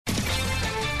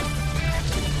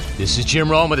This is Jim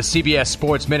Rome with the CBS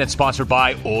Sports Minute, sponsored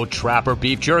by Old Trapper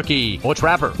Beef Jerky. Old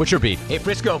Trapper, what's your beef? Hey,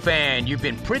 Frisco fan, you've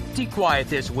been pretty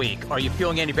quiet this week. Are you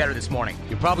feeling any better this morning?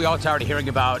 You're probably all tired of hearing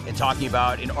about and talking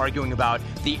about and arguing about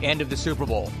the end of the Super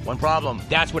Bowl. One problem,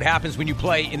 that's what happens when you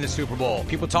play in the Super Bowl.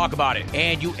 People talk about it,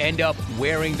 and you end up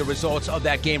wearing the results of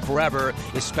that game forever,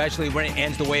 especially when it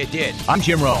ends the way it did. I'm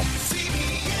Jim Rome.